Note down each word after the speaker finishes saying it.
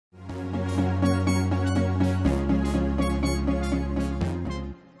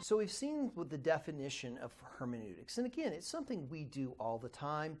So we've seen with the definition of hermeneutics. And again, it's something we do all the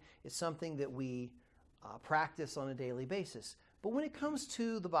time. It's something that we practice on a daily basis. But when it comes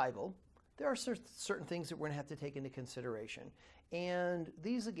to the Bible, there are certain things that we're going to have to take into consideration. And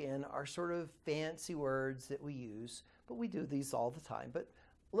these, again, are sort of fancy words that we use, but we do these all the time. But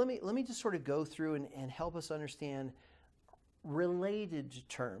let me just sort of go through and help us understand related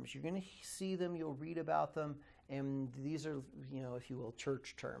terms. You're going to see them, you'll read about them, and these are, if you will,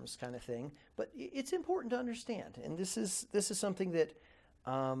 church terms kind of thing. But it's important to understand, and this is something that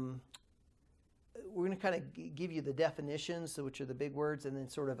we're going to kind of give you the definitions, which are the big words, and then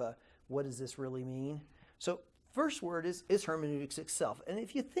sort of what does this really mean? So first word is hermeneutics itself. And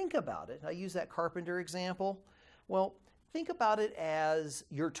if you think about it, I use that carpenter example. Well, think about it as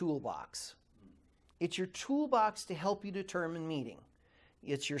your toolbox. It's your toolbox to help you determine meaning.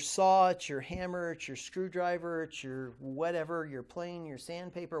 It's your saw, it's your hammer, it's your screwdriver, it's your whatever, your plane, your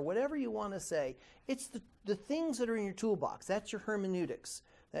sandpaper, whatever you want to say. It's the things that are in your toolbox. That's your hermeneutics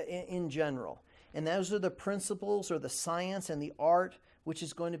in general. And those are the principles or the science and the art which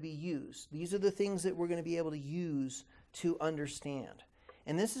is going to be used. These are the things that we're going to be able to use to understand.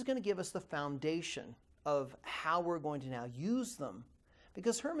 And this is going to give us the foundation of how we're going to now use them.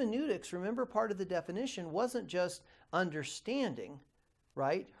 Because hermeneutics, remember, part of the definition wasn't just understanding,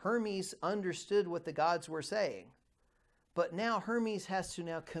 right? Hermes understood what the gods were saying. But now Hermes has to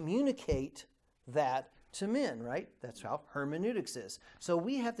now communicate that to men, right? That's how hermeneutics is. So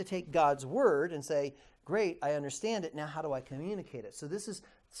we have to take God's word and say, great, I understand it. Now how do I communicate it? So this is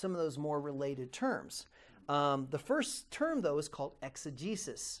some of those more related terms. The first term, though, is called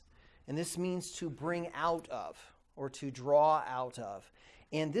exegesis. And this means to bring out of or to draw out of.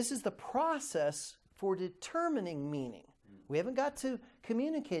 And this is the process for determining meaning. We haven't got to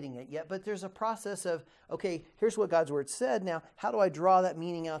communicating it yet, but there's a process of, okay, here's what God's word said. Now, how do I draw that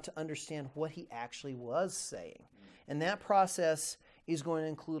meaning out to understand what he actually was saying? And that process is going to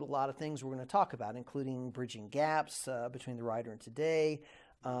include a lot of things we're going to talk about, including bridging gaps between the writer and today.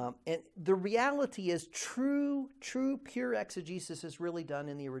 And the reality is true, pure exegesis is really done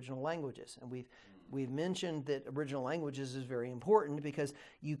in the original languages. And we've mentioned that original languages is very important because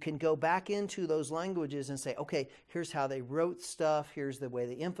you can go back into those languages and say, okay, here's how they wrote stuff, here's the way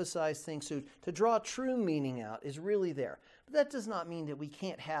they emphasize things. So to draw true meaning out is really there. But that does not mean that we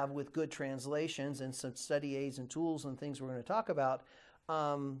can't have, with good translations and some study aids and tools and things we're going to talk about,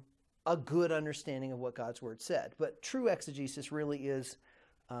 a good understanding of what God's word said. But true exegesis really is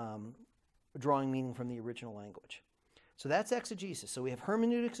drawing meaning from the original language. So that's exegesis. So we have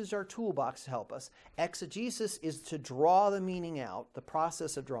hermeneutics as our toolbox to help us. Exegesis is to draw the meaning out, the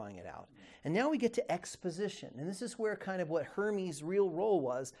process of drawing it out. And now we get to exposition. And this is where kind of what Hermes' real role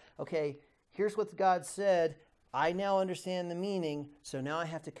was. Okay, here's what God said. I now understand the meaning, so now I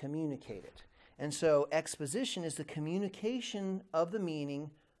have to communicate it. And so exposition is the communication of the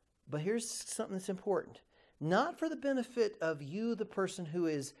meaning. But here's something that's important. Not for the benefit of you, the person who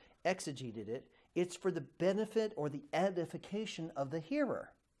is exegeted it. It's for the benefit or the edification of the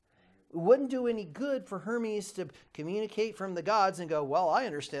hearer. It wouldn't do any good for Hermes to communicate from the gods and go, well, I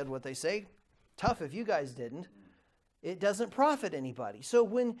understand what they say. Tough if you guys didn't. It doesn't profit anybody. So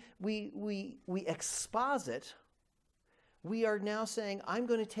when we exposit, we are now saying, I'm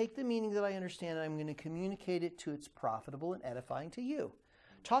going to take the meaning that I understand and I'm going to communicate it to its profitable and edifying to you.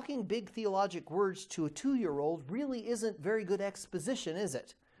 Talking big theologic words to a 2-year-old really isn't very good exposition, is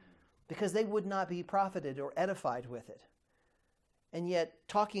it? Because they would not be profited or edified with it. And yet,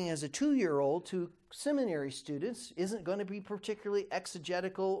 talking as a 2-year-old to seminary students isn't going to be particularly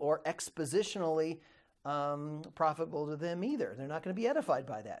exegetical or expositionally profitable to them either. They're not going to be edified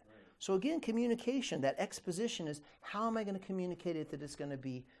by that. So again, communication, that exposition is how am I going to communicate it that it's going to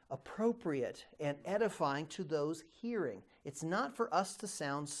be appropriate and edifying to those hearing. It's not for us to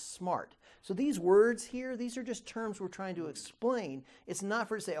sound smart. So these words here, these are just terms we're trying to explain. It's not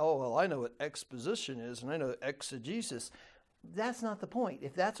for to say, oh, well, I know what exposition is and I know exegesis. That's not the point.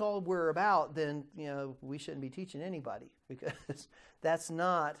 If that's all we're about, then we shouldn't be teaching anybody because that's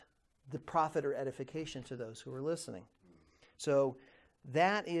not the profit or edification to those who are listening. So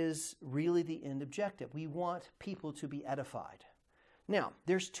that is really the end objective. We want people to be edified. Now,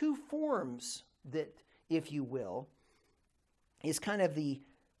 there's 2 forms that, if you will, is kind of the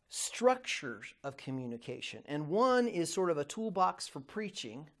structures of communication. And one is sort of a toolbox for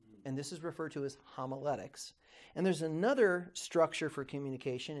preaching, and this is referred to as homiletics. And there's another structure for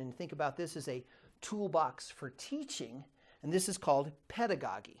communication, and think about this as a toolbox for teaching, and this is called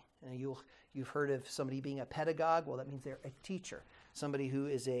pedagogy. And you've heard of somebody being a pedagogue. Well, that means they're a teacher. Somebody who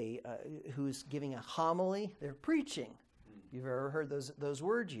is who's giving a homily, they're preaching. you've ever heard those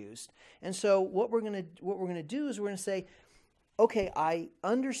words used. And so what we're going to do is we're going to say, okay, I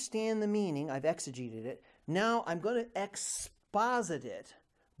understand the meaning, I've exegeted it. Now I'm going to exposit it.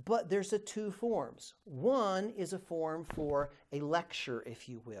 But there's two forms. One is a form for a lecture, if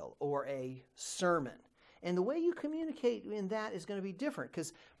you will, or a sermon. And the way you communicate in that is going to be different,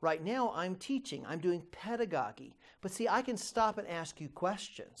 because right now I'm teaching, I'm doing pedagogy. But see, I can stop and ask you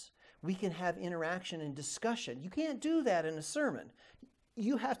questions. We can have interaction and discussion. You can't do that in a sermon.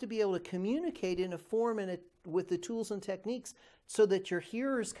 You have to be able to communicate in a form and with the tools and techniques so that your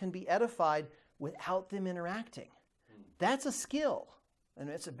hearers can be edified without them interacting. That's a skill. And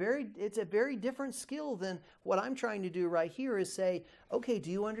it's a very different skill than what I'm trying to do right here is say, okay,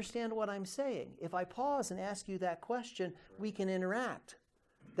 do you understand what I'm saying? If I pause and ask you that question, we can interact.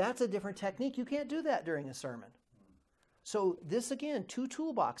 That's a different technique. You can't do that during a sermon. So this, again, two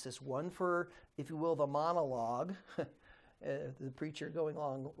toolboxes. One for, if you will, the monologue, the preacher going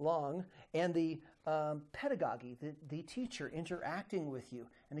long, and the pedagogy, the teacher interacting with you.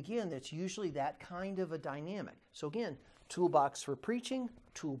 And again, that's usually that kind of a dynamic. So again, toolbox for preaching,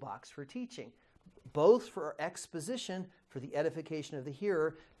 toolbox for teaching. Both for exposition, for the edification of the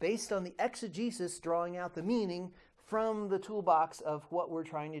hearer, based on the exegesis, drawing out the meaning from the toolbox of what we're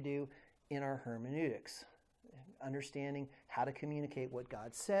trying to do in our hermeneutics. Understanding how to communicate what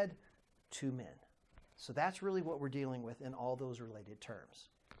God said to men. So that's really what we're dealing with in all those related terms.